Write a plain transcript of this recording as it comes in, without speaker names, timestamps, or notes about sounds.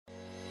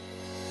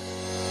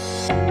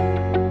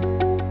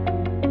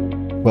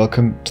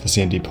Welcome to the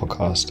CND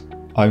podcast.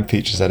 I'm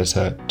Features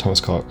Editor Thomas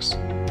Cox.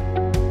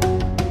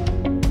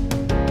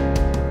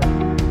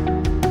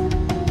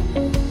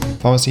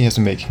 Pharmacy has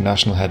been making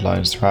national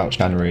headlines throughout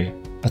January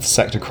as the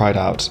sector cried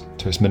out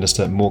to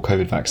administer more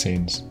COVID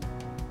vaccines.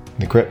 In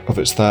the grip of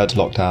its third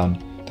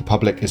lockdown, the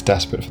public is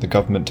desperate for the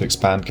government to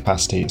expand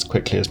capacity as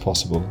quickly as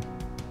possible.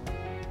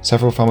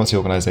 Several pharmacy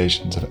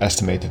organisations have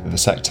estimated that the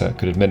sector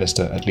could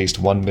administer at least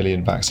 1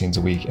 million vaccines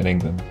a week in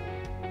England,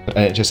 but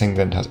NHS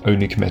England has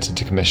only committed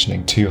to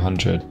commissioning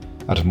 200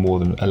 out of more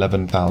than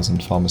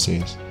 11,000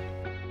 pharmacies.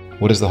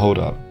 What is the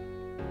hold-up?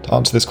 To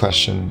answer this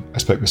question, I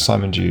spoke with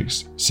Simon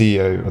Dukes,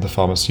 CEO of the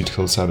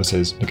Pharmaceutical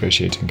Services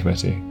Negotiating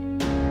Committee.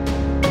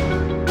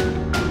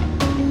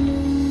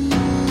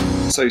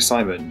 So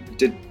Simon, you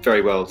did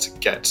very well to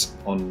get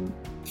on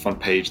the front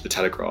page of The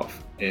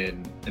Telegraph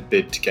in a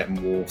bid to get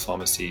more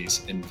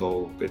pharmacies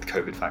involved with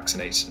COVID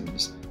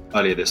vaccinations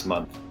earlier this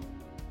month.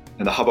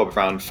 And the hubbub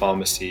around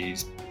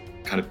pharmacies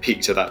kind of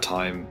peaked at that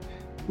time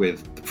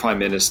with the Prime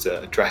Minister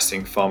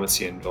addressing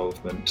pharmacy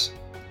involvement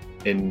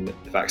in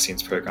the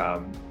vaccines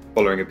programme,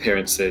 following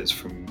appearances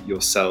from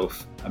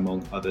yourself,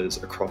 among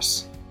others,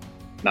 across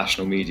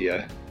national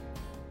media.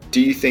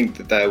 Do you think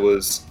that there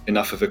was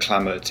enough of a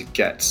clamour to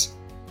get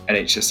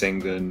NHS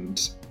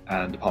England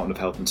and Department of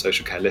Health and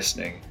Social Care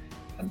listening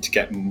and to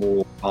get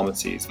more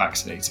pharmacies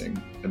vaccinating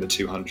than the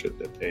 200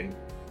 that they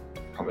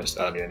promised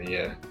earlier in the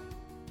year?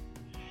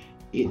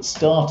 It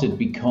started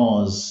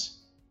because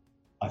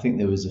I think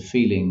there was a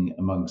feeling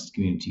amongst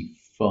community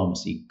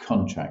pharmacy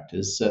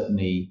contractors,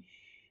 certainly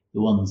the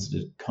ones that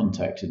had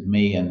contacted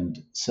me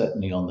and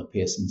certainly on the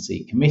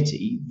PSNC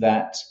committee,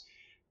 that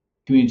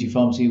community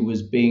pharmacy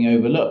was being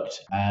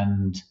overlooked.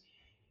 And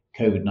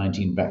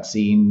COVID-19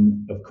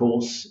 vaccine, of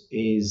course,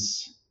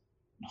 is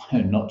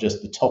not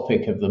just the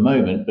topic of the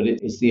moment, but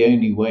it is the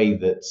only way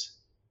that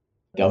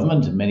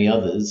government and many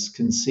others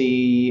can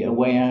see a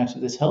way out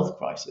of this health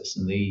crisis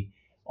and the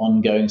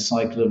ongoing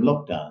cycle of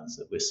lockdowns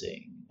that we're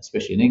seeing,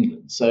 especially in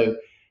England. So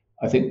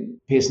I think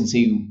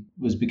PSNC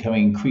was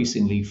becoming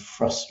increasingly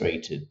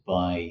frustrated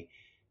by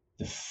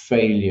the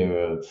failure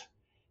of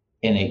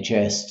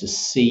NHS to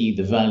see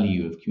the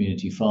value of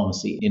community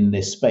pharmacy in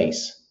this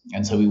space.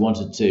 And so we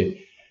wanted to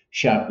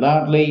shout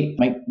loudly,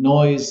 make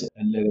noise,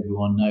 and let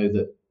everyone know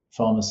that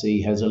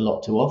pharmacy has a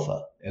lot to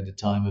offer at a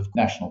time of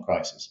national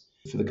crisis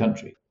for the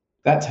country.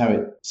 That's how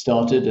it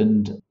started,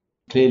 and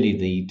clearly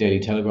the Daily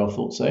Telegraph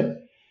thought so,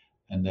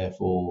 and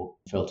therefore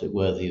felt it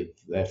worthy of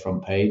their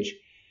front page.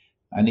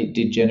 And it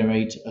did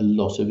generate a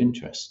lot of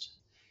interest,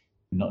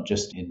 not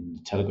just in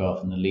the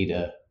Telegraph and the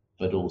Leader,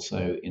 but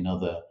also in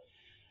other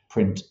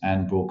print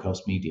and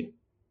broadcast media.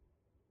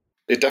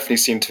 It definitely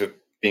seemed to have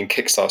been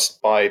kickstarted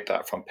by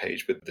that front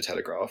page with the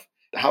Telegraph.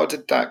 How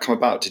did that come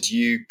about? Did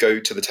you go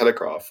to the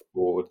Telegraph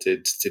or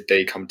did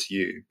they come to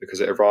you? Because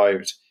it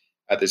arrived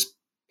at this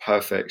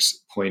perfect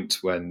point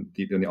when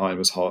the iron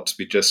was hot.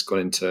 We'd just gone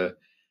into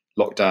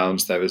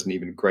lockdowns. There was an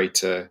even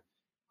greater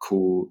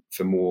call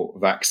for more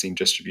vaccine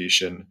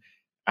distribution.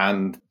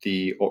 And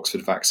the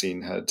Oxford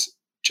vaccine had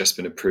just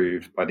been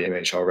approved by the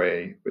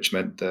MHRA, which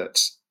meant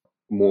that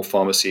more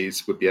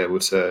pharmacies would be able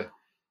to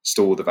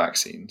store the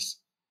vaccines.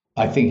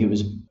 I think it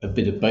was a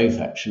bit of both,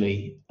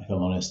 actually, if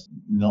I'm honest.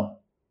 Not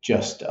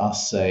just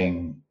us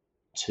saying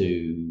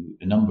to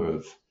a number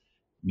of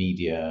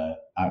media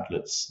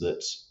outlets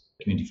that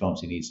community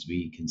pharmacy needs to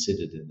be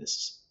considered in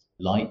this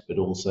light, but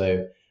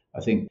also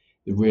I think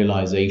the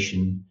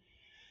realisation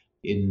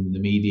in the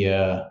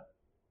media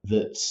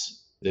that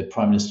the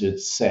Prime Minister had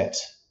set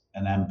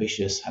an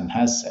ambitious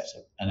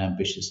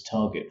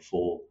target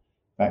for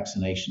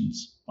vaccinations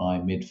by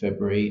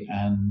mid-February,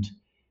 and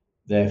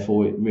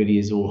therefore it really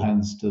is all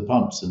hands to the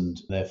pumps,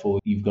 and therefore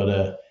you've got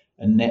a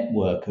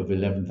network of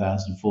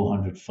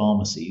 11,400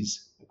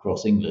 pharmacies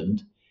across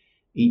England,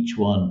 each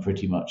one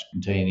pretty much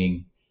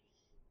containing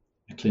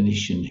a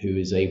clinician who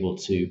is able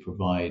to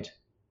provide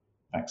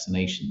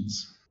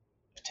vaccinations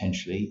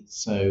potentially.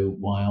 So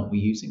why aren't we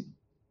using them?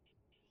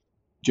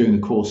 During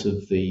the course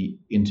of the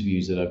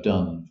interviews that I've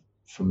done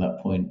from that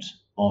point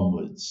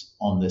onwards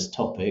on this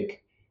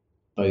topic,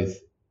 both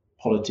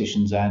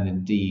politicians and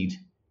indeed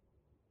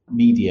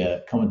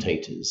media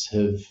commentators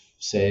have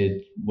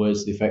said words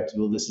to the effect of,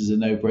 well, this is a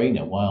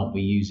no-brainer. Why aren't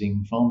we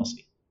using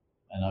pharmacy?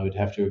 And I would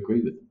have to agree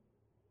with them.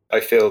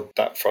 I feel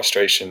that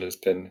frustration has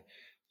been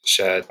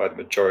shared by the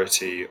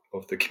majority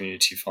of the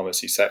community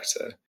pharmacy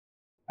sector.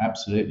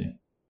 Absolutely.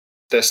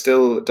 There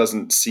still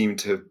doesn't seem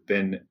to have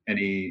been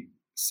any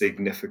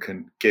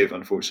significant give,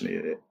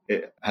 unfortunately.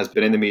 It has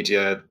been in the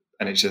media,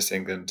 NHS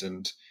England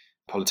and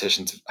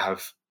politicians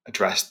have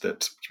addressed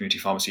that community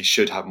pharmacy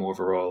should have more of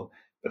a role,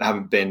 but there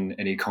haven't been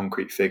any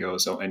concrete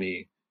figures or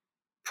any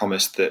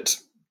promise that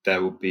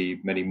there will be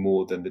many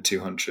more than the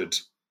 200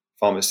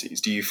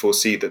 pharmacies. Do you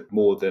foresee that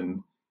more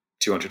than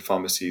 200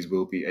 pharmacies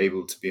will be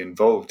able to be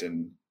involved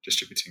in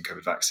distributing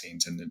COVID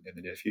vaccines in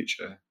the near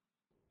future?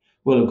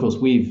 Well, of course,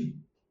 we've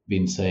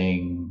been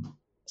saying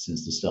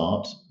since the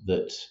start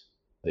that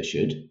they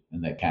should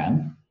and they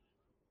can.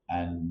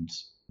 And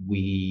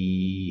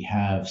we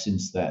have,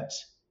 since that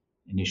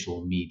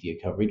initial media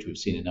coverage. We've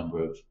seen a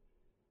number of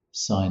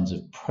signs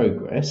of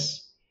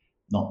progress,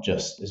 not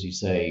just, as you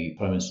say,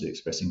 Prime Minister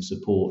expressing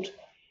support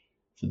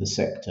for the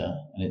sector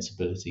and its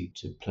ability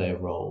to play a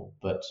role,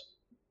 but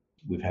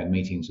we've had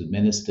meetings with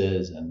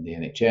ministers and the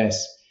NHS,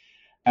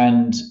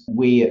 and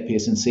we at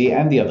PSNC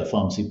and the other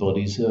pharmacy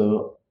bodies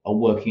are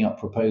working up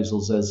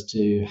proposals as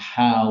to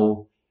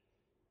how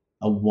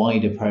a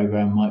wider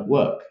programme might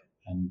work.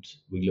 And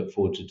we look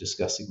forward to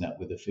discussing that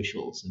with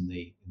officials in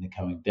the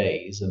coming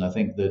days. And I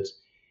think that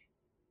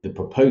the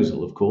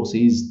proposal, of course,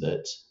 is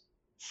that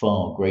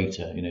far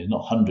greater,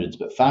 not hundreds,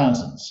 but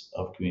thousands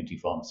of community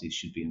pharmacies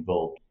should be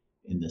involved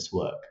in this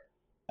work,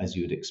 as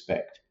you would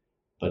expect.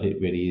 But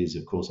it really is,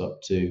 of course,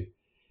 up to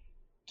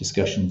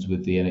discussions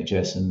with the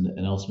NHS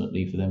and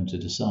ultimately for them to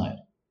decide.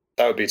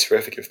 That would be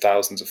terrific if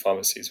thousands of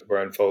pharmacies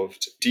were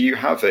involved. Do you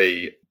have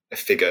a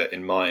figure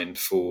in mind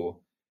for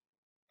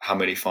how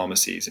many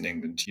pharmacies in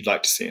England you'd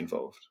like to see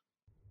involved?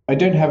 I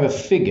don't have a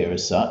figure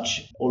as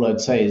such. All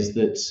I'd say is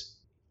that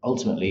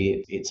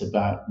ultimately it's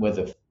about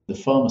whether the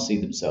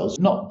pharmacy themselves,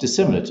 not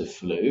dissimilar to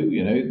flu,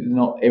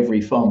 not every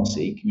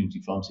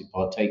community pharmacy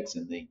partakes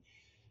in the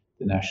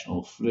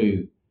national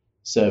flu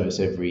service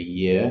every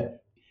year.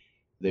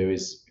 There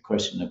is a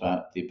question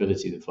about the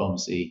ability of the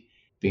pharmacy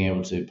being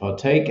able to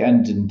partake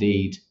and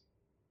indeed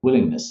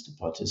willingness to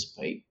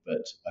participate.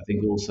 But I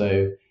think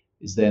also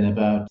is then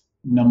about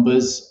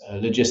numbers,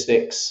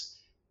 logistics,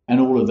 and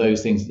all of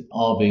those things that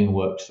are being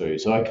worked through.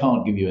 So I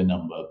can't give you a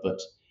number, but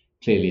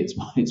clearly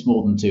it's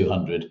more than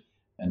 200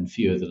 and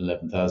fewer than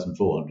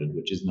 11,400,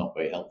 which is not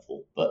very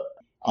helpful. But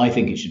I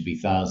think it should be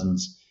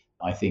thousands.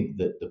 I think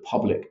that the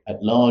public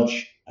at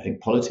large, I think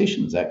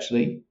politicians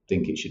actually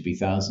think it should be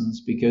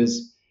thousands,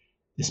 because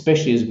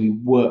especially as we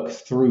work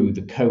through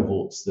the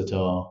cohorts that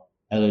are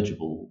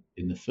eligible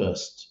in the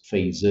first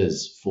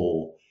phases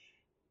for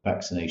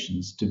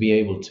vaccinations, to be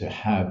able to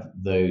have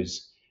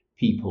those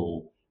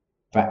people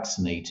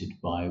vaccinated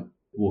by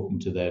walking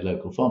to their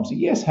local pharmacy.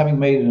 Yes, having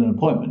made an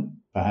appointment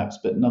perhaps,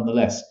 but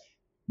nonetheless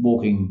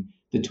walking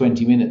the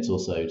 20 minutes or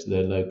so to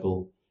their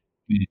local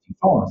community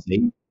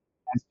pharmacy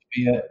has to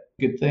be a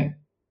good thing.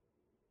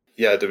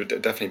 Yeah, there would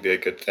definitely be a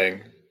good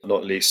thing,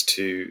 not least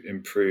to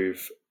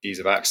improve ease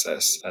of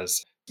access,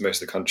 as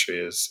most of the country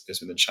is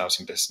within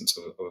shouting distance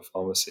of a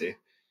pharmacy.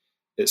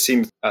 It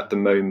seems at the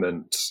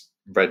moment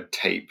red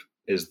tape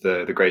is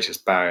the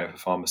greatest barrier for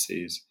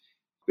pharmacies,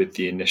 with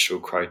the initial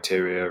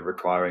criteria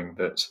requiring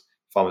that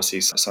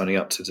pharmacies signing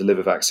up to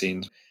deliver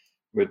vaccines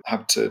would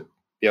have to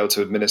be able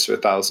to administer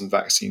 1,000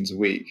 vaccines a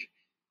week.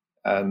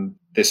 And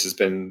this has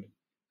been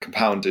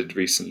compounded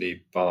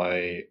recently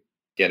by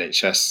the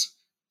NHS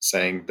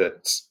saying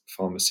that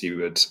pharmacy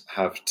would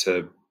have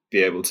to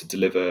be able to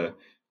deliver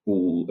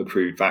all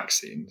approved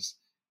vaccines.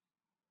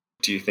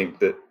 Do you think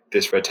that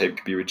this red tape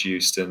could be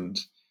reduced and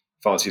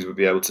pharmacies would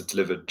be able to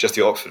deliver just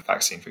the Oxford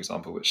vaccine, for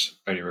example, which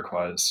only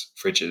requires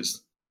fridges?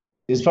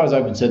 As far as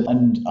I'm concerned,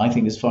 and I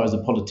think as far as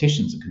the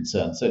politicians are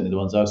concerned, certainly the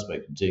ones I've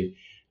spoken to,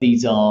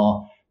 these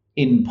are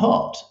in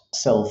part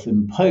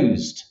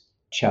self-imposed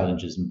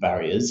challenges and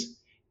barriers.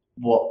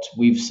 What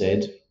we've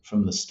said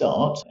from the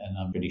start, and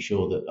I'm pretty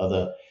sure that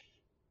other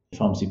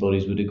pharmacy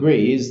bodies would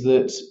agree, is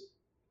that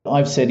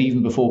I've said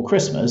even before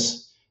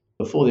Christmas,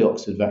 before the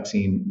Oxford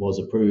vaccine was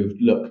approved,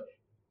 look,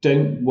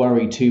 don't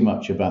worry too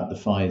much about the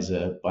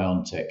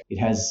Pfizer-BioNTech. It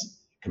has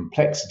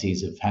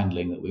complexities of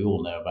handling that we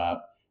all know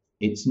about.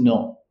 It's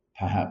not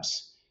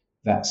perhaps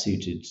that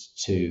suited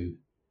to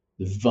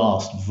the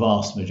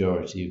vast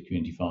majority of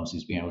community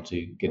pharmacies being able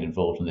to get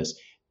involved in this.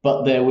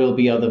 But there will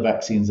be other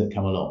vaccines that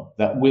come along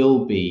that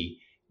will be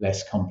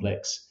less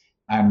complex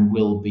and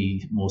will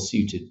be more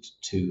suited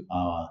to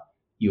our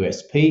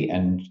USP.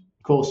 And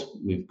of course,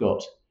 we've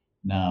got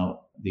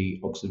now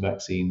the Oxford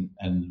vaccine,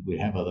 and we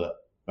have other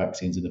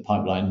vaccines in the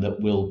pipeline that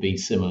will be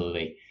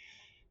similarly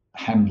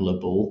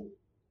handleable.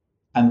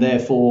 And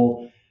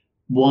therefore,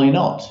 why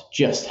not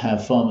just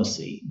have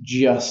pharmacy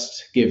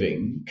just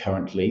giving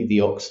currently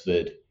the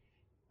Oxford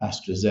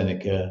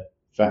AstraZeneca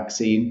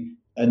vaccine?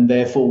 And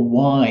therefore,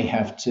 why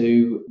have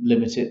to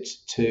limit it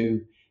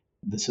to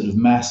the sort of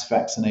mass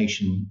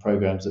vaccination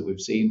programs that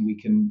we've seen? We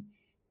can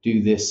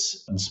do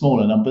this in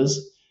smaller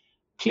numbers.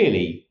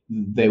 Clearly,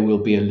 there will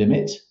be a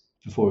limit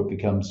before it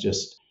becomes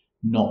just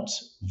not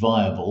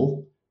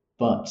viable.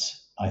 But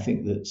I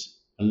think that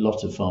a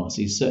lot of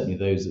pharmacies, certainly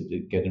those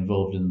that get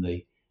involved in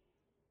the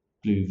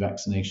flu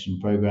vaccination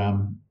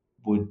program,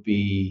 would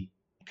be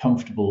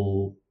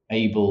comfortable,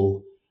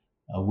 able,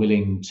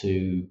 willing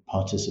to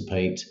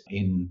participate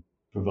in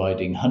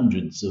providing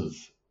hundreds of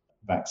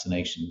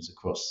vaccinations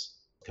across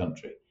the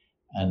country.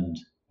 And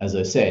as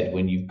I said,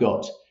 when you've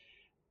got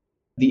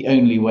the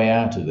only way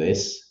out of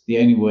this, the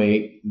only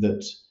way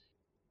that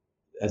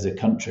as a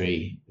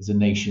country, as a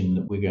nation,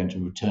 that we're going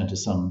to return to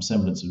some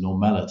semblance of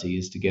normality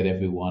is to get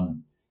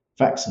everyone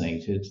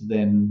vaccinated,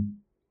 then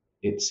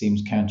it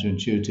seems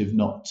counterintuitive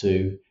not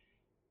to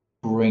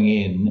bring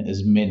in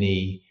as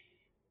many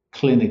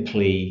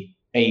clinically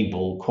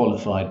able,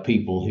 qualified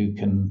people who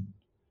can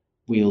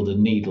wield a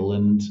needle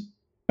and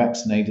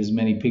vaccinate as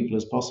many people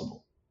as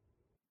possible.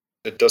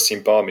 It does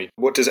seem balmy.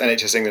 What does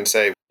NHS England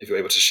say, if you're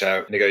able to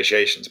share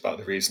negotiations, about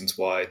the reasons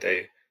why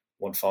they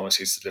want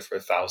pharmacies to deliver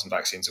 1,000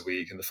 vaccines a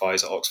week and the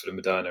Pfizer, Oxford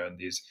and Moderna and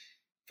these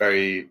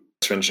very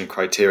stringent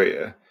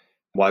criteria?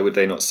 Why would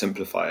they not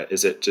simplify it?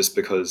 Is it just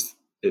because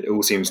it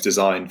all seems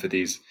designed for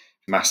these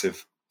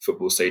massive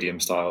football stadium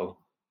style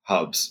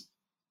hubs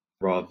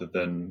rather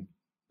than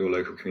your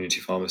local community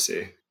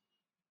pharmacy?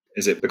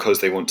 Is it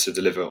because they want to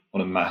deliver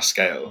on a mass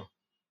scale?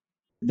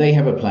 They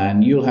have a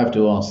plan. You'll have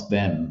to ask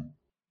them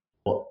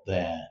what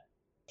their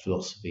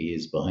philosophy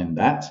is behind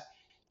that.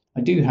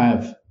 I do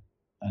have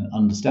an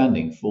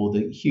understanding for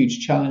the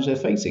huge challenge they're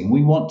facing.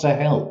 We want to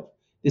help.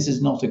 This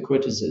is not a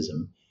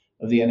criticism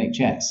of the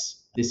NHS.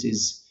 This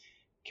is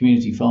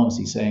community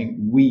pharmacy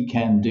saying we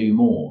can do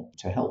more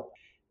to help.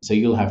 So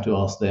you'll have to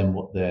ask them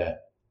what their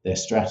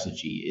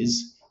strategy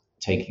is,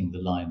 taking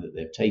the line that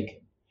they've taken.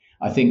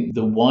 I think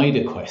the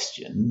wider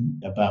question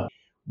about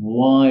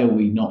why are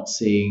we not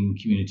seeing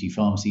community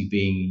pharmacy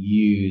being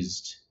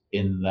used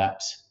in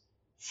that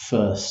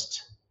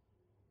first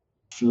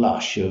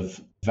flush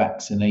of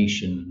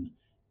vaccination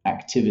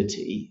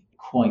activity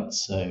quite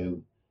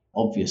so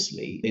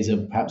obviously is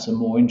perhaps a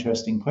more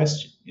interesting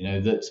question.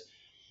 That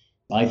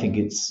I think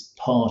it's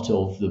part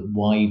of the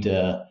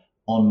wider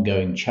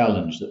ongoing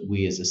challenge that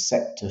we as a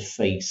sector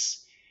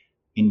face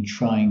in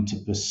trying to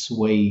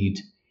persuade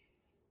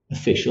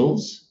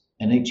officials,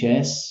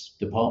 NHS,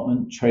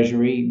 Department,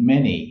 Treasury,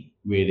 many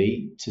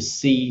really, to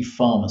see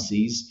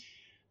pharmacies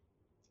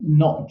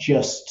not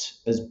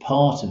just as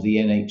part of the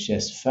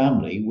NHS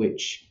family,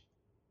 which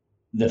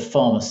the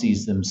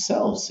pharmacies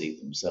themselves see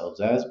themselves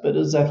as, but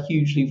as a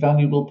hugely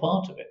valuable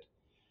part of it.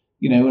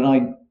 When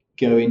I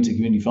go into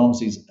community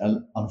pharmacies,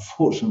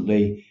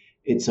 unfortunately,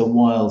 it's a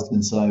while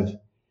since I've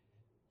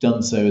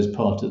done so as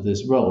part of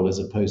this role, as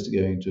opposed to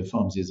going to a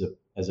pharmacy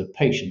as a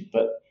patient.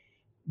 But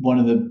one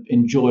of the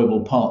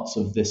enjoyable parts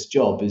of this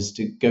job is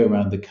to go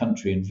around the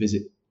country and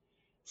visit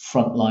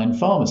frontline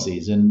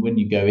pharmacies. And when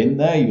you go in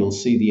there, you'll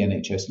see the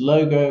NHS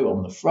logo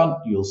on the front.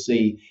 You'll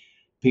see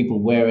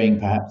people wearing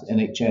perhaps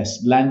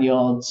NHS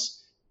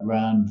lanyards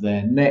around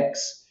their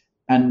necks.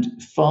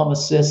 And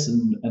pharmacists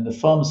and the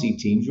pharmacy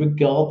teams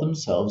regard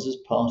themselves as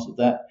part of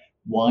that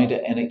wider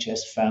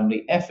NHS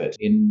family effort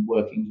in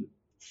working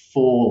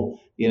for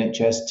the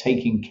NHS,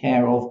 taking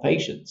care of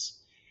patients.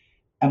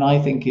 And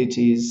I think it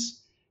is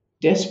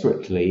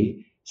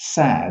desperately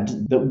sad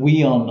that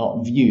we are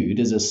not viewed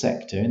as a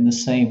sector in the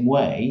same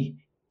way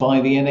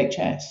by the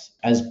NHS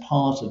as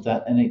part of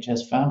that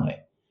NHS family.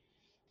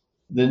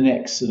 The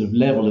next sort of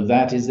level of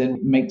that is then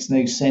it makes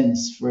no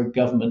sense for a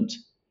government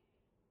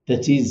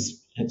that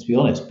is, let's be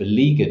honest,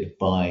 beleaguered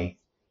by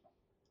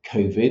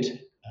COVID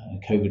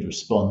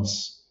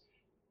response,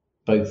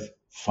 both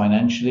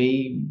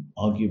financially,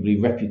 arguably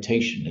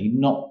reputationally,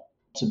 not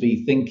to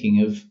be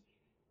thinking of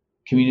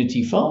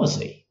community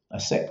pharmacy, a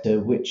sector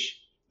which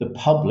the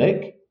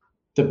public,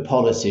 the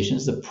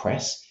politicians, the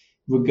press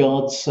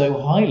regard so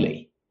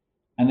highly.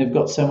 And they've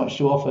got so much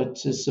to offer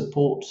to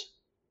support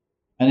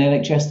an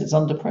NHS that's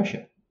under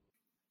pressure.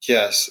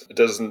 Yes, it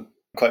doesn't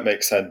quite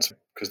make sense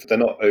because they're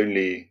not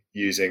only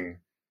using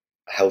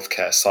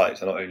healthcare sites,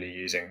 they're not only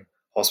using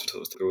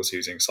hospitals, they're also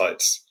using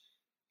sites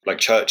like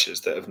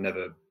churches that have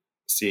never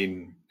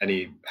seen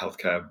any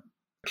healthcare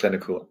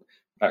clinical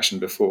action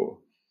before.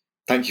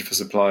 Thank you for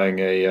supplying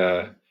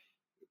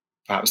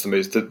perhaps the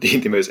most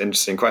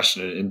interesting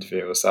question in an interview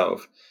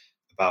yourself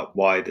about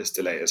why this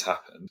delay has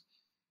happened.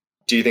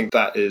 Do you think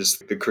that is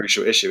the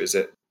crucial issue? Is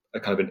it a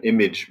kind of an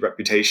image,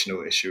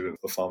 reputational issue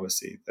of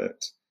pharmacy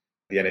that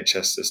the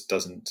NHS just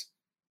doesn't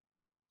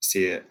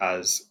see it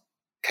as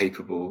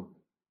capable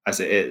as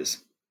it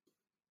is?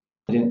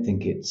 I don't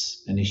think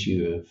it's an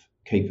issue of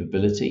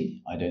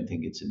capability. I don't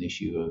think it's an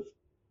issue of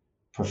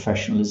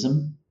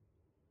professionalism.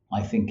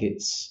 I think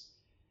it's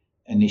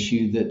an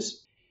issue that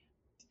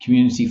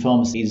community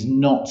pharmacy is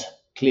not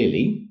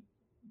clearly,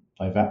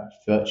 by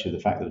virtue of the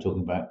fact that we're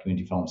talking about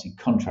community pharmacy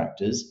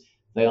contractors,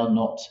 they are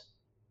not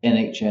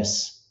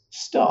NHS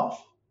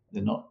staff.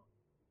 They're not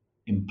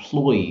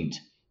employed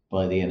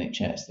by the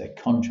NHS. They're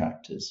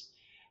contractors.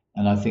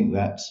 And I think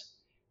that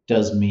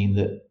does mean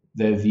that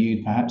they're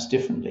viewed perhaps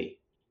differently.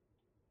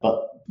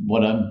 But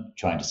what I'm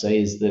trying to say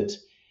is that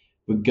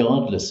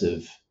regardless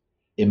of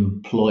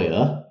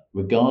employer,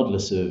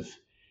 regardless of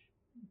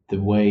the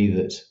way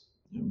that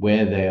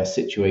where they are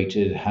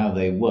situated, how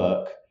they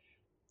work,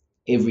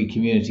 every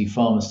community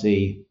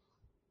pharmacy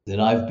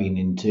that I've been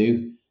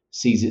into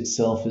sees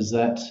itself as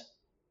that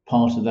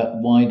part of that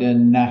wider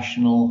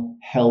national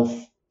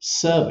health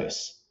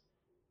service.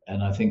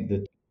 And I think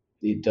that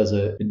it does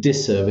a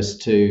disservice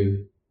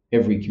to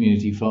every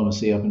community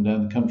pharmacy up and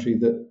down the country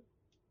that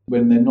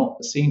when they're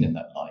not seen in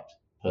that light,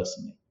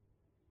 personally.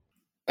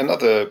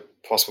 Another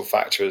possible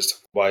factor as to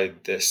why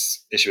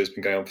this issue has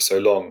been going on for so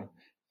long,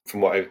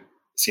 from what I've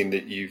seen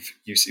that you've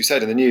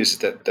said in the news, is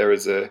that there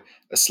is a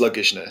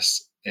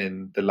sluggishness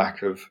in the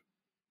lack of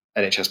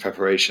NHS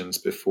preparations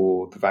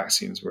before the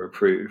vaccines were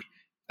approved.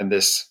 And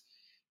this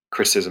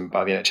criticism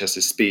by the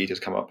NHS's speed has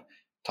come up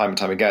time and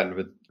time again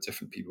with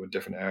different people in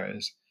different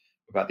areas.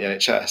 about the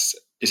NHS.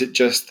 Is it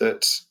just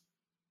that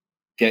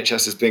the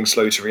NHS is being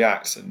slow to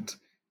react and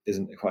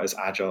isn't quite as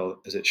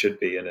agile as it should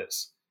be in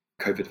its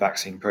COVID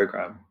vaccine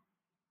programme?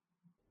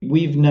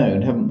 We've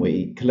known, haven't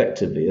we,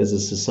 collectively as a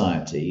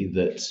society,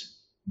 that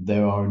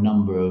there are a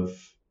number of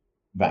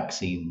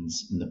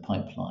vaccines in the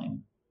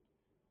pipeline.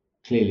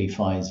 Clearly,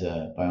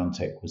 Pfizer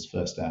BioNTech was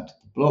first out of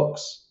the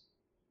blocks.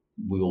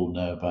 We all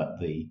know about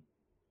the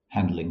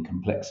handling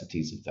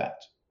complexities of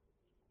that.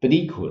 But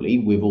equally,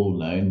 we've all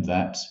known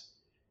that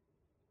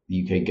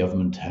the UK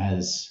government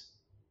has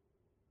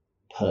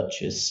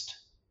purchased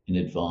in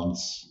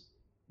advance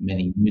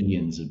many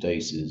millions of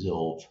doses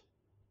of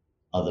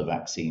other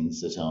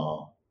vaccines that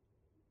are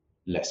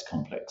less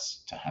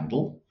complex to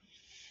handle.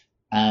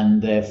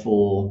 And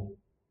therefore,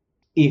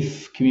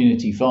 if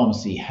community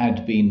pharmacy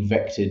had been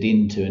vectored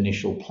into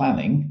initial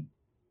planning,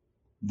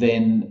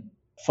 then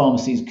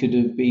pharmacies could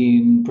have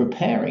been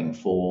preparing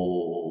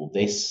for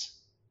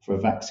a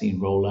vaccine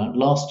rollout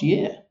last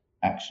year,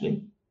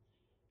 actually,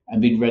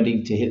 and been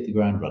ready to hit the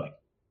ground running.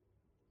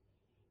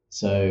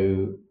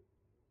 So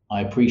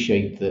I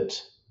appreciate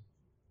that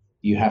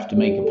you have to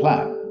make a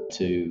plan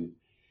to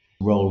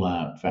roll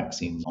out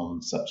vaccines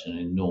on such an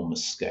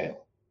enormous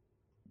scale.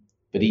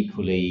 But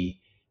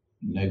equally,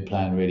 no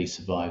plan really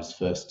survives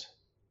first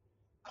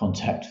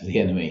contact with the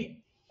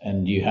enemy,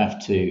 and you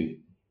have to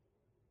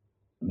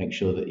make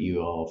sure that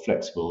you are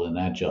flexible and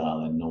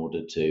agile in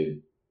order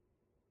to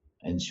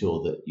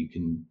ensure that you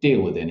can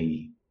deal with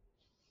any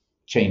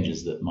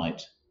changes that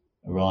might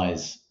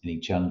arise, any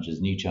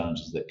challenges, new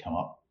challenges that come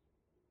up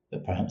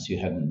that perhaps you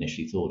hadn't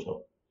initially thought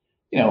of.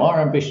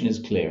 Our ambition is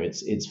clear.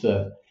 It's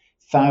for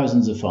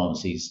thousands of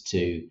pharmacies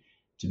to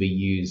be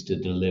used to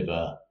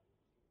deliver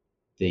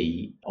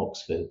the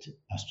Oxford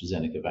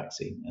AstraZeneca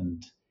vaccine,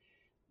 and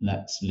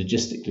that's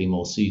logistically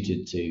more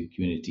suited to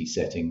community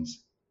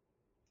settings.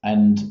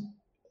 And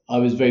I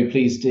was very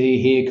pleased to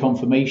hear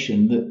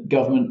confirmation that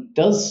government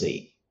does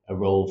see a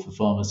role for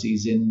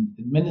pharmacies in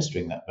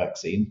administering that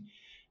vaccine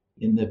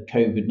in the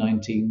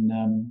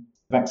COVID-19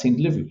 vaccine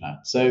delivery plan.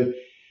 So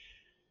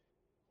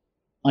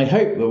I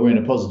hope that we're in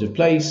a positive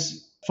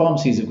place.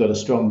 Pharmacies have got a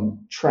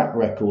strong track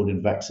record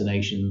in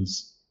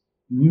vaccinations,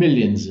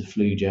 millions of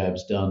flu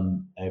jabs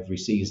done every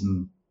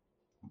season,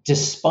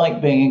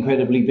 despite being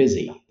incredibly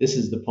busy. This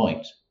is the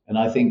point. And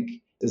I think,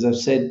 as I've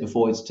said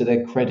before, it's to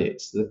their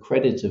credit, to the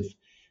credit of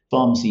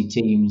pharmacy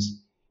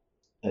teams,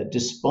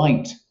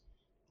 despite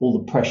all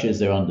the pressures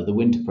they're under, the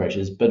winter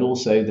pressures, but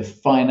also the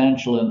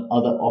financial and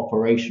other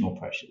operational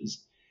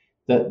pressures,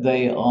 that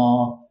they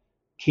are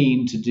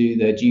keen to do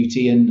their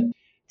duty and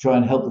try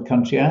and help the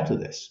country out of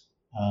this.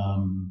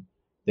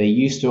 They're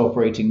used to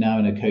operating now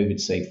in a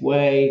COVID-safe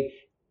way.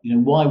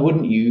 Why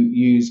wouldn't you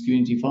use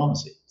community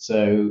pharmacy?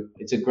 So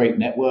it's a great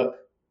network,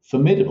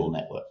 formidable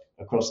network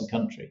across the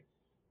country,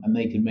 and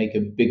they can make a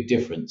big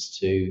difference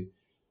to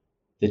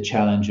the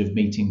challenge of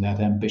meeting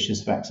that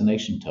ambitious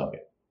vaccination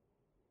target.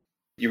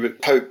 You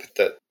would hope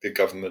that the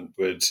government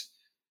would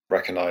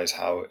recognise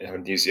how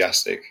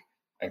enthusiastic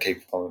and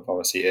capable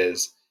pharmacy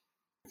is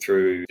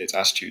through its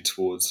attitude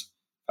towards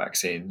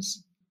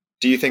vaccines.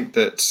 Do you think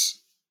that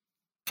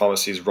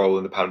pharmacy's role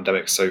in the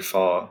pandemic so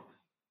far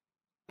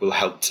will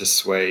help to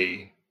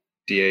sway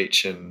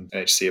DH and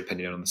NHC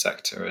opinion on the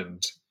sector,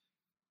 and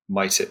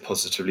might it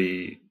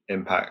positively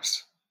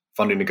impact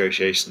funding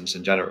negotiations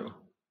in general?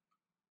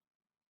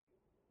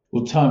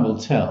 Well, time will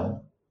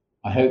tell.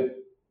 I hope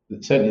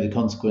that certainly the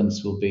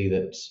consequence will be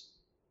that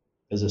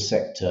as a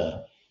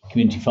sector,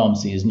 community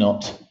pharmacy is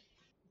not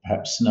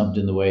perhaps snubbed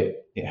in the way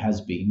it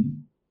has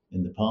been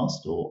in the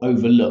past, or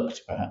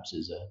overlooked perhaps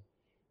is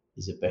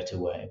a better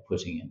way of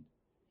putting it.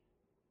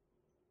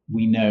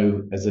 We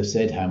know, as I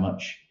said, how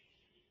much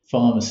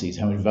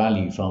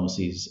value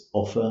pharmacies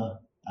offer,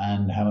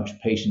 and how much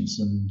patients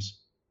and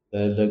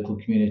their local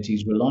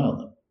communities rely on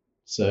them.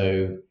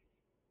 So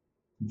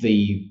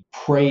the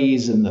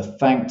praise and the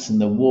thanks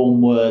and the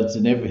warm words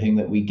and everything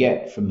that we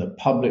get from the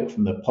public,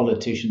 from the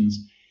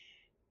politicians,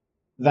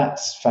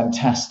 that's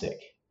fantastic.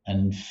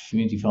 And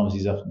community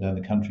pharmacies up and down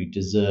the country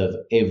deserve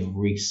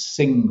every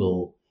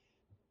single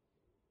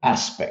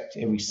aspect,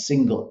 every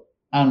single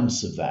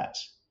ounce of that.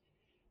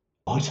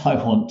 What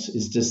I want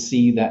is to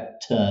see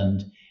that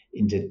turned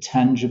into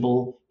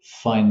tangible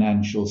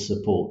financial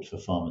support for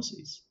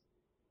pharmacies.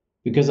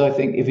 Because I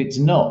think if it's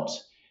not,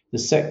 the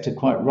sector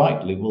quite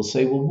rightly will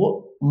say, well,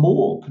 what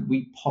more could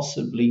we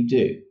possibly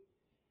do?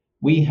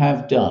 We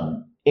have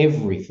done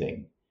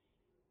everything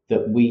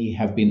that we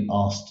have been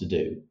asked to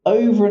do,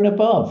 over and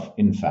above,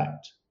 in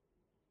fact.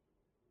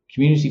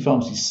 Community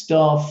pharmacy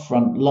staff,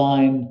 front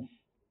line,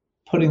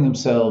 putting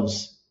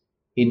themselves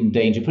in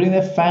danger, putting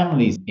their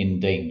families in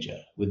danger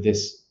with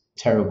this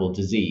terrible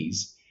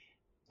disease,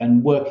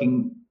 and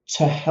working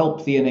to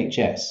help the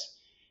NHS,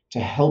 to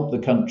help the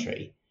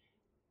country.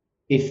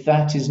 If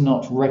that is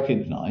not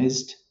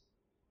recognised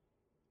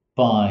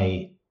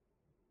by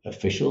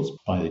officials,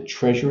 by the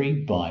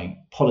Treasury, by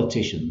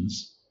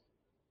politicians,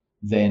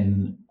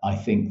 then I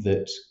think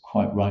that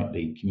quite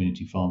rightly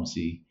community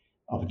pharmacy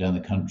up and down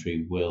the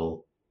country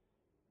will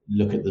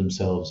look at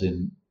themselves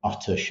in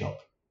utter shock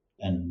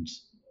and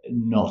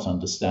not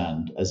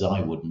understand, as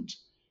I wouldn't,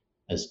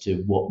 as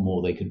to what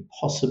more they could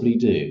possibly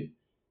do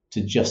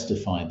to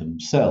justify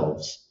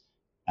themselves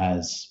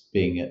as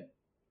being at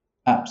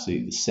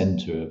absolutely the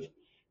centre of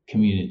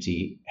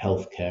community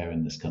healthcare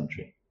in this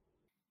country.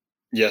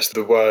 Yes,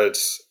 the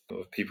words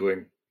of people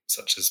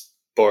such as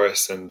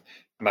Boris and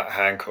Matt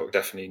Hancock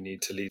definitely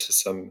need to lead to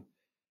some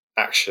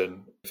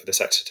action for the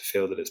sector to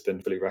feel that it's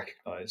been fully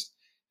recognised.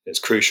 Its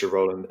crucial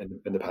role in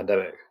the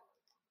pandemic.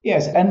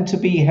 Yes, and to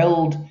be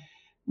held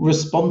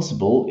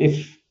responsible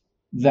if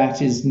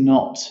that is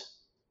not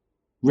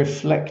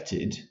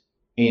reflected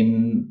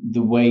in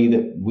the way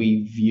that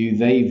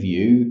they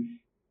view,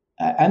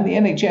 and the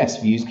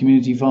NHS views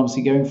community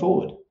pharmacy going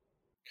forward.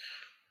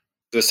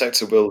 The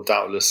sector will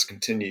doubtless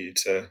continue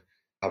to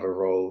have a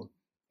role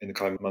in the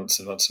coming months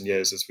and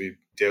years as we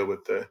deal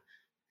with the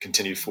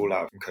continued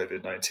fallout from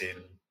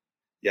COVID-19.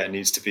 Yeah, it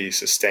needs to be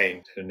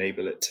sustained to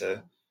enable it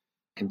to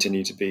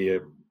continue to be a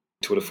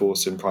tour de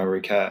force in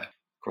primary care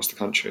across the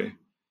country.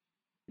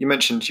 You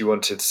mentioned you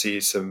wanted to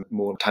see some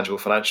more tangible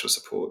financial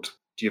support.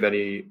 Do you have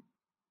any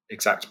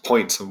exact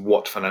points on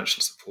what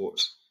financial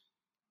support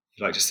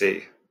you'd like to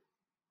see?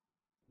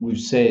 We've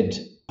said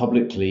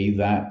publicly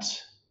that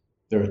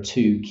there are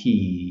two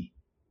key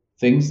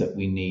things that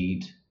we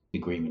need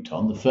agreement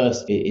on. The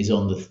first is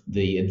on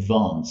the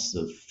advance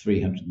of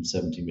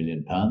 £370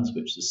 million,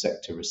 which the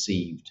sector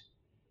received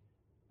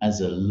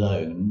as a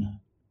loan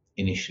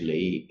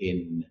initially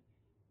in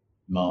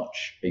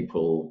March,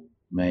 April,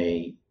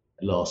 May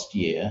last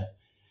year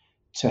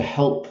to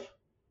help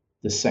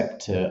the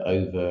sector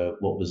over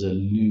what was a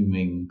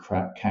looming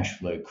cash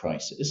flow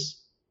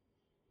crisis,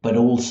 but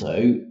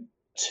also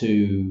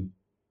to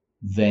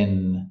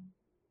then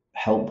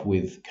help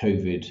with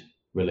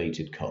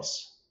COVID-related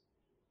costs.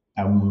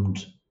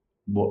 And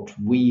what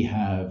we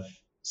have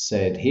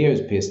said here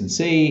as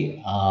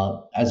Pearson+C,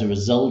 as a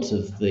result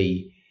of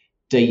the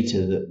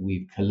data that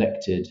we've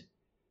collected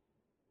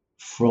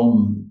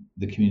from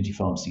the community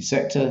pharmacy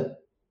sector,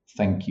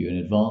 thank you in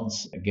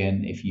advance.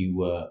 Again, if you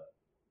were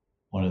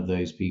one of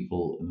those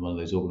people and one of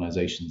those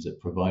organizations that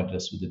provided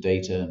us with the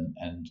data,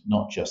 and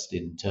not just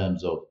in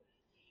terms of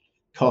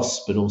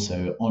costs, but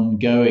also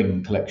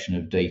ongoing collection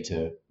of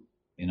data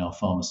in our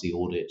pharmacy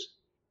audit.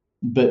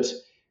 But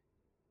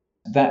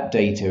that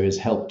data has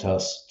helped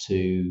us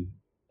to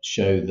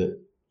show that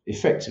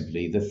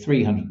effectively the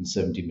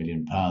 £370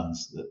 million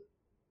that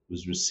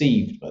was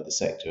received by the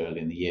sector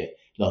early in the year,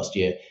 last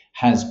year,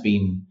 has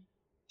been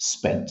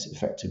spent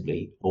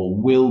effectively,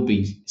 or will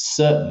be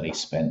certainly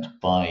spent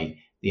by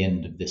the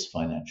end of this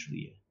financial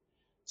year.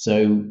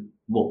 So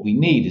what we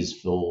need is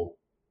for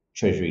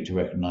Treasury to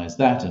recognise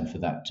that and for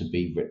that to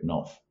be written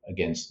off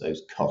against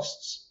those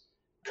costs.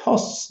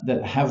 Costs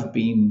that have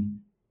been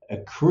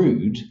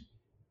accrued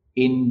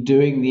in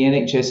doing the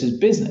NHS's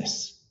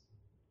business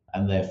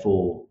and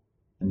therefore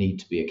need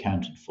to be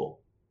accounted for.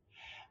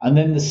 And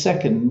then the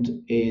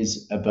second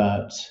is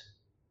about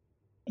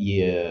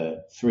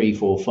year 3,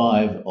 4,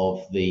 5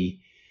 of the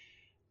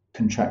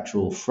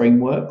contractual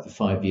framework, the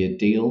 5-year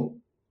deal.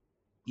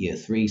 Year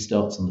 3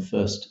 starts on the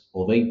 1st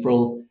of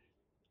April.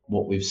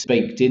 What we've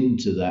baked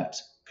into that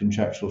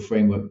contractual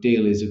framework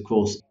deal is, of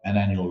course, an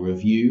annual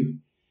review.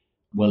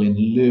 Well, in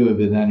lieu of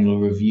an annual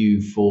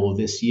review for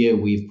this year,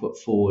 we've put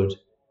forward,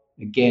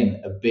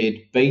 again, a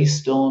bid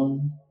based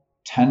on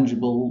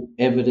tangible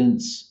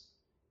evidence,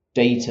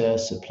 data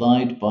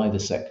supplied by the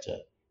sector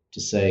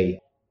to say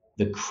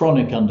the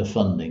chronic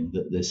underfunding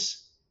that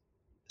this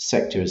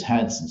sector has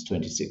had since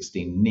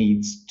 2016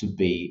 needs to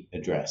be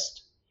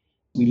addressed.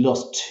 We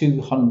lost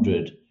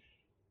 200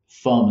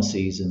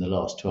 pharmacies in the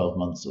last 12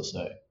 months or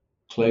so,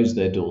 closed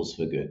their doors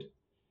for good.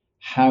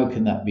 How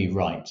can that be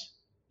right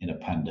in a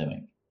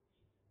pandemic?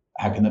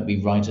 How can that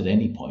be right at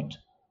any point,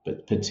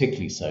 but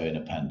particularly so in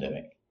a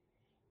pandemic?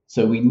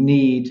 So we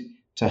need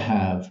to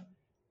have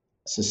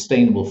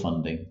sustainable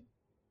funding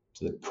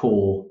to the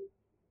core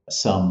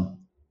sum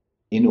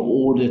in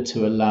order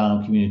to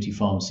allow community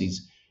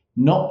pharmacies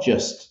not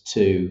just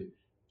to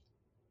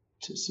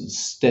sort of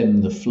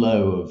stem the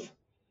flow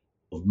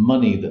of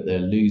money that they're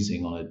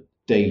losing on a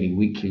daily,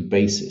 weekly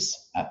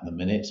basis at the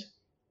minute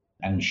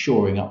and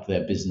shoring up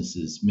their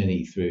businesses,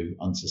 many through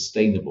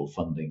unsustainable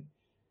funding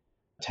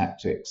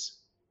tactics,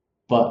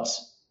 but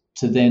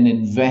to then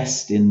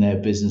invest in their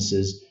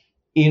businesses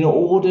in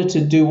order to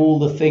do all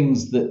the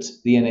things that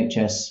the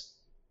NHS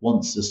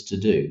wants us to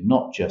do,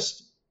 not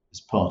just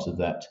as part of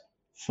that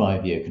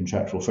 5-year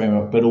contractual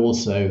framework, but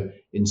also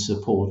in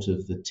support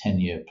of the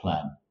 10-year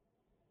plan.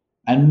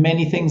 And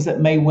many things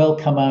that may well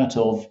come out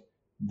of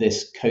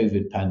this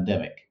COVID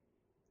pandemic,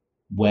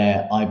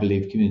 where I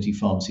believe community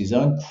pharmacies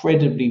are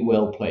incredibly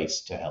well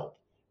placed to help,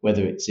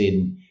 whether it's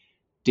in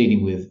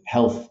dealing with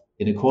health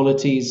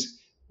inequalities,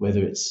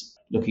 whether it's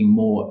looking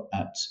more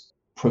at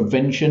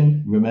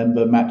prevention.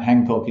 Remember Matt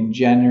Hancock in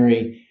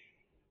January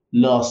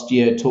last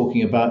year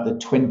talking about the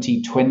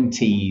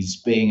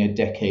 2020s being a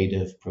decade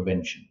of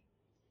prevention.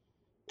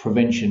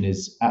 Prevention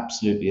is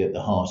absolutely at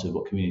the heart of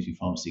what community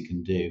pharmacy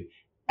can do.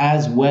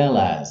 as well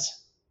as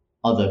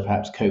other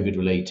perhaps COVID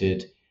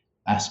related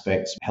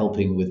aspects,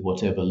 helping with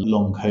whatever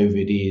long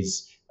COVID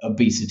is,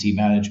 obesity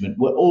management,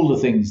 well, all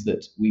the things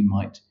that we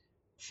might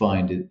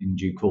find in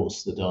due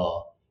course that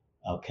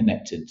are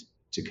connected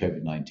to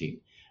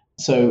COVID-19.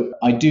 So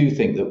I do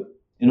think that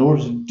in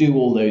order to do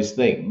all those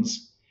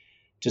things,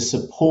 to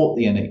support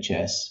the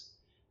NHS,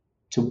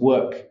 to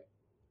work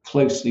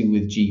closely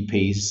with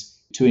GPs,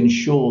 to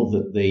ensure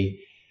that the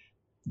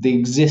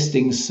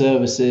existing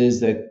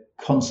services, the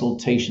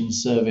consultation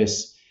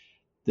service,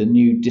 the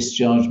new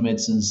discharge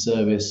medicine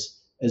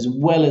service, as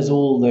well as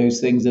all those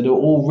things that are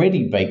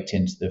already baked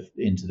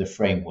into the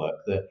framework,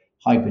 the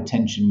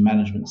hypertension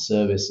management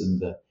service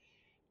and the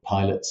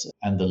pilots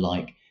and the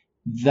like,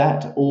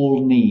 that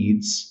all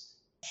needs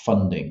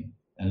funding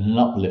and an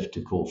uplift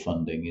to core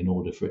funding in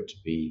order for it to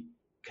be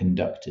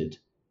conducted.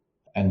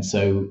 And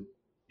so,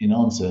 in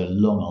answer, a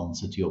long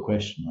answer to your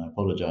question, I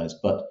apologize,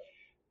 but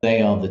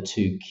they are the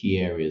two key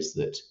areas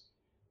that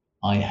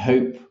I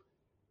hope,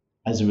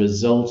 as a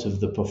result of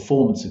the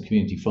performance of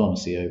community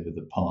pharmacy over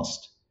the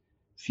past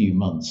few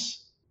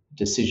months,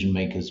 decision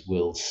makers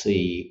will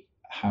see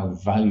how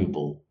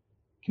valuable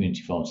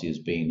community pharmacy has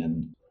been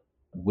and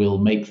will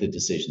make the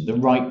decision, the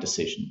right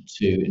decision,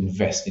 to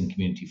invest in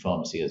community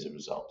pharmacy as a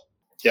result.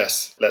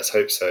 Yes, let's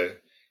hope so.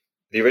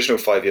 The original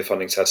 5-year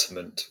funding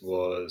settlement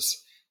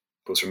was,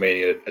 of course,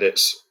 remaining at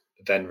its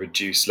then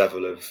reduced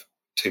level of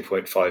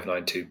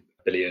 2.592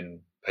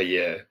 billion per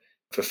year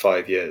for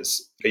 5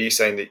 years. Are you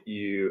saying that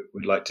you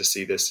would like to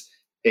see this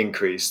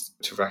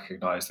increased to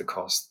recognise the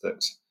cost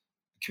that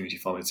community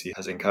pharmacy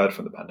has incurred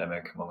from the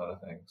pandemic, among other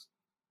things?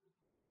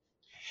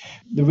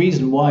 The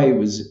reason why it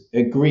was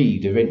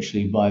agreed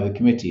eventually by the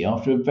committee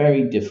after a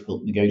very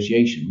difficult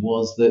negotiation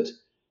was that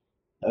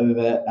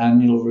an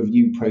annual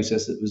review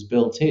process that was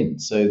built in,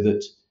 so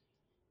that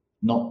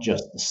not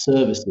just the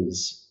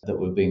services that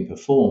were being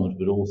performed,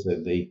 but also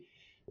the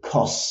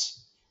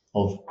costs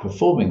of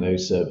performing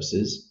those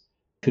services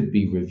could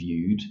be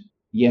reviewed.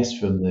 Yes,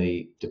 from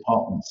the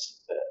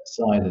department's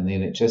side and the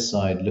NHS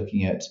side,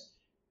 looking at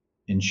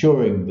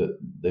ensuring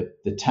that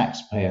the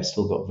taxpayer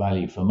still got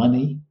value for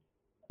money,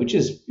 which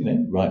is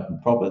right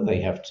and proper.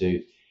 They have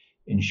to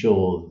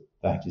ensure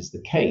that is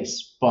the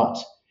case. But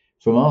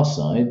from our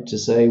side, to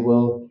say,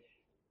 well,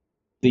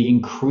 the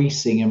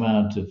increasing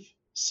amount of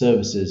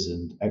services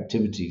and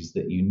activities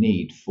that you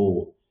need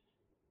for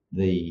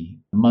the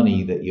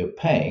money that you're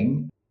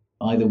paying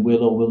either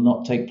will or will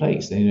not take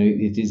place.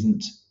 It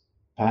isn't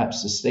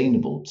perhaps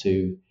sustainable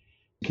to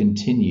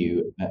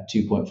continue at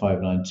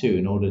 2.592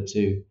 in order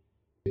to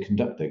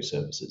conduct those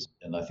services.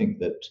 And I think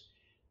that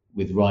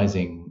with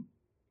rising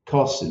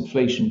costs,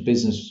 inflation,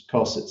 business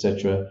costs,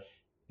 etc.,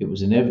 it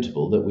was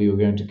inevitable that we were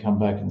going to come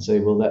back and say,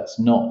 well,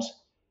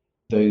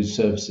 those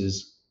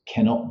services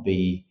cannot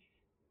be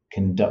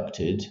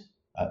conducted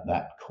at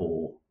that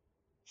core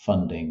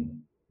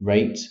funding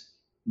rate.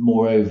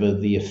 Moreover,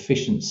 the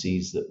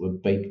efficiencies that were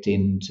baked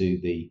into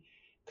the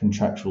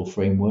contractual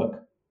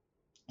framework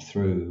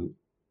through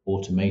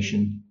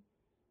automation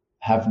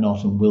have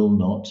not and will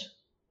not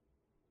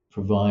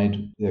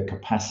provide the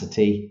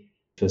capacity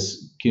for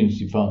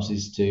community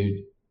pharmacies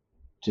to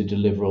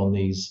deliver on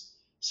these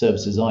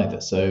services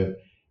either. So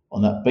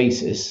on that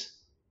basis,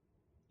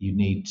 you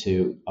need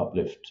to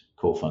uplift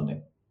core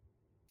funding.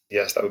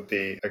 Yes, that would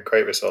be a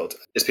great result.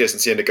 Is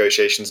PSNC in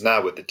negotiations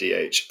now with the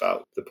DH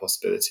about the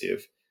possibility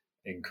of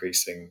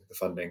increasing the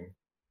funding?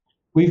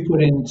 We've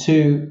put in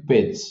 2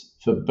 bids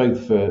for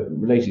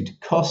relating to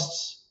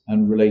costs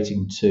and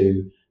relating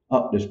to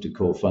uplift to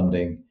core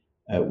funding.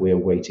 We're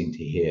waiting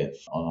to hear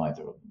on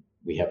either of them.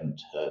 We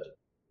haven't heard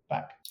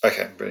back.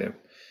 Okay, brilliant.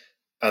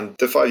 And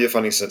the 5-year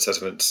funding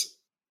settlement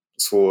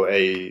saw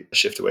a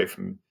shift away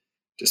from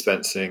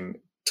dispensing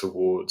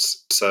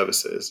towards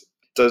services.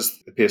 Does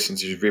the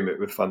PSNC's remit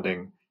with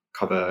funding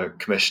cover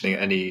commissioning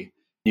any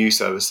new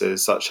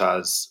services such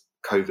as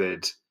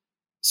COVID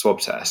swab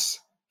tests,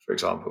 for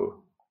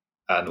example,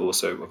 and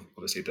also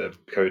obviously the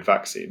COVID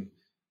vaccine?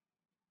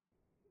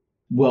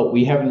 Well,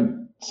 we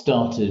haven't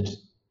started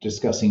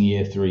discussing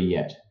year 3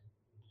 yet.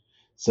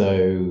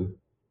 So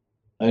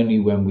only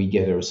when we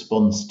get a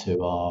response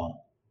to our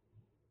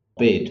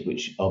bid,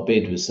 which our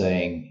bid was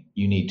saying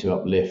you need to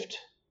uplift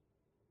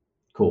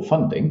core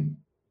funding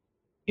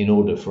in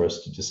order for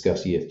us to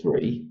discuss year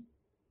 3,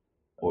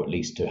 or at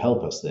least to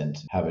help us then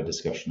to have a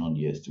discussion on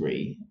year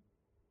 3,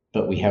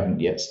 but we haven't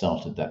yet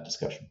started that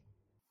discussion.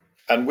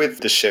 And with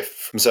the shift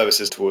from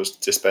services towards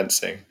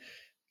dispensing,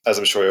 as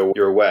I'm sure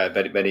you're aware,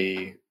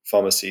 many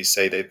pharmacies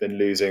say they've been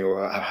losing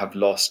or have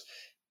lost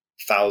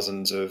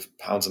thousands of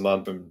pounds a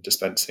month from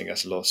dispensing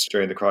as a loss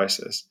during the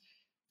crisis.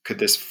 Could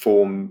this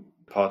form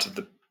part of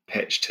the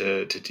pitch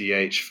to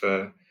DH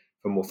for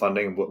more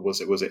funding? What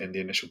was it in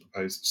the initial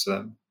proposals to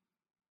them?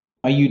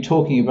 Are you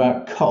talking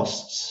about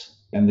costs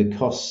and the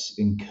costs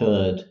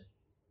incurred,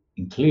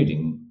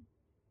 including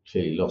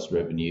clearly lost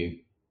revenue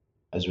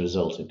as a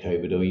result of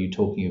COVID, or are you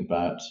talking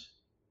about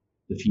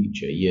the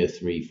future, year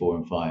 3, 4,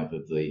 and 5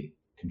 of the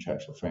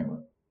contractual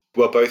framework?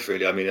 Well, both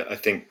really. I mean, I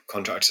think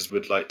contractors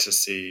would like to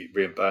see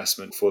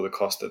reimbursement for the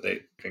cost that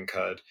they've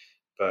incurred,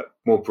 but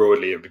more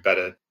broadly, it would be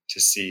better to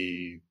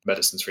see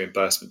medicine's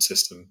reimbursement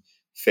system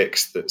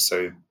fixed that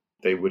so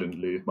they wouldn't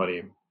lose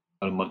money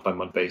on a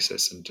month-by-month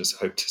basis, and just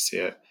hope to see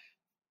it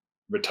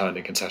return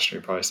in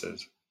concessionary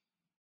prices.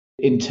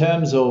 In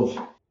terms of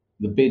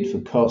the bid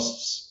for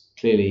costs,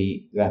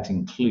 clearly that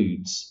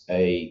includes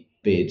a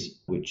bid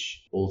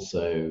which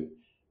also,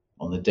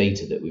 on the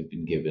data that we've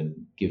been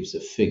given, gives a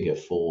figure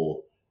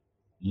for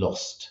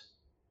lost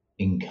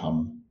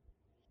income,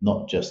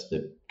 not just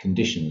the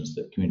conditions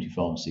that community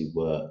pharmacy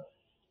were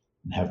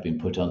and have been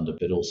put under,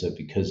 but also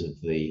because of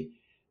the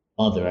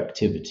other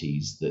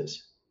activities that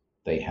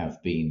they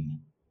have been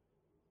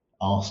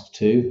asked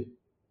to,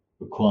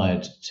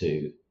 required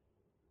to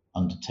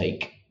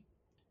undertake.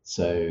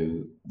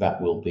 So that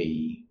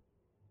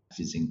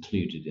is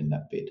included in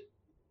that bid.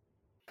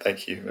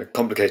 Thank you. A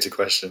complicated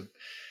question.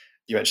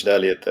 You mentioned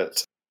earlier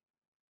that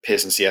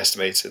Pearson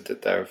estimated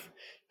that there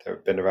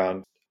have been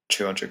around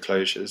 200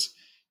 closures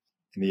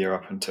in the year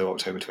up until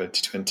October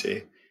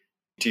 2020.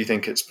 Do you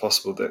think it's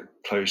possible that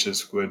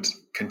closures would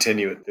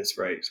continue at this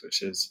rate,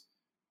 which is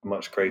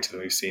much greater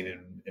than we've seen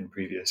in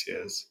previous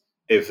years,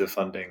 if the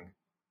funding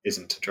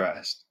isn't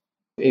addressed?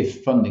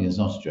 If funding is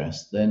not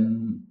addressed,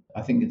 then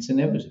I think it's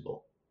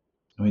inevitable.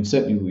 I mean,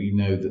 certainly we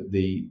know that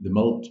the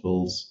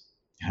multiples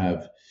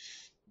have,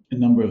 a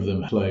number of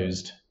them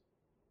closed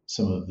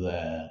some of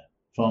their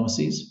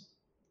pharmacies,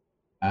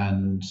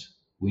 and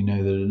we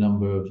know that a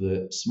number of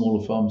the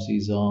smaller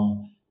pharmacies are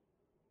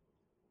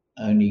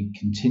only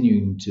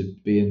continuing to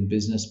be in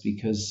business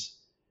because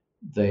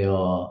they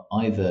are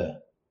either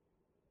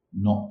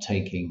not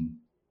taking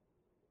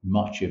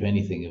much of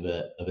anything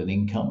of an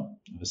income,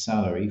 of a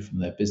salary from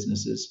their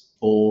businesses,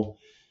 or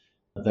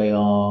they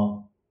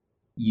are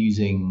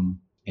using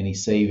any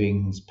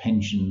savings,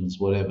 pensions,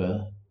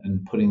 whatever,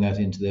 and putting that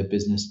into their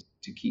business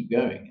to keep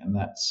going. And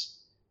that's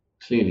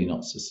clearly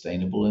not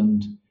sustainable.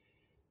 And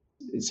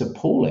it's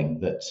appalling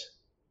that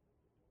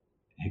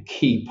a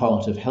key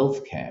part of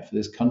healthcare for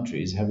this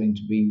country is having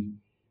to be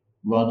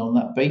run on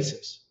that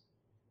basis.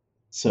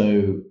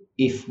 So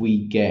if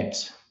we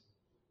get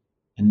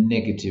a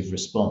negative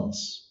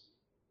response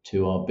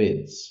to our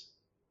bids,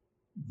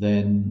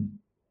 then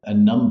a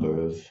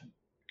number of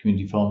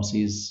community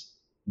pharmacies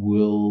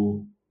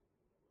will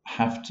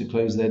have to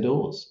close their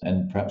doors,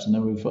 and perhaps a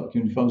number of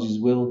community pharmacies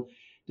will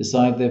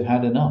decide they've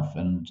had enough.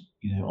 And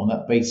on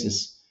that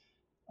basis,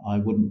 I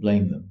wouldn't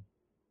blame them.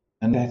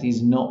 And that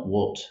is not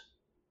what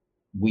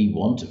we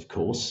want, of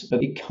course,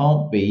 but it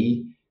can't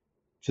be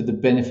for the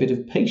benefit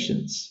of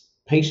patients.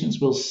 Patients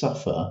will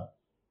suffer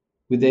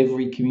with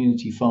every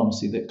community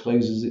pharmacy that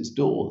closes its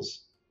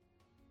doors.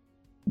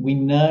 We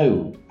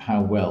know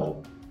how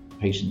well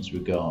patients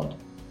regard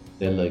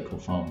their local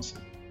pharmacy.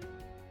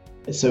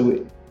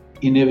 So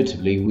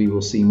inevitably, we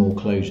will see more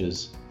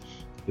closures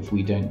if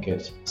we don't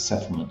get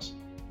settlement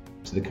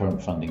to the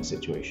current funding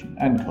situation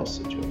and cost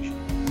situation.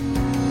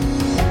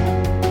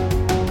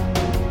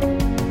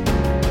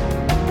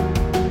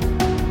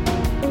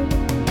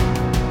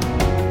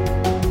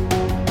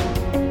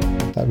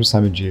 That was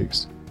Simon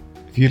Jukes.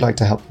 If you'd like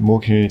to help more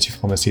community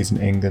pharmacies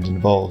in England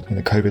involved in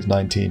the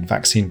COVID-19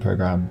 vaccine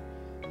programme,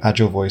 add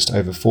your voice to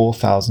over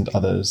 4,000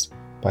 others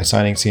by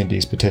signing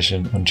C&D's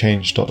petition on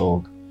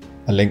change.org,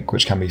 a link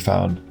which can be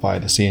found via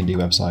the C&D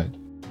website.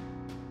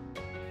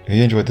 If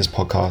you enjoyed this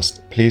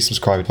podcast, please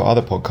subscribe to our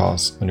other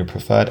podcasts on your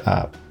preferred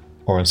app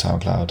or on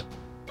SoundCloud.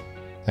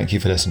 Thank you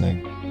for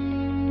listening.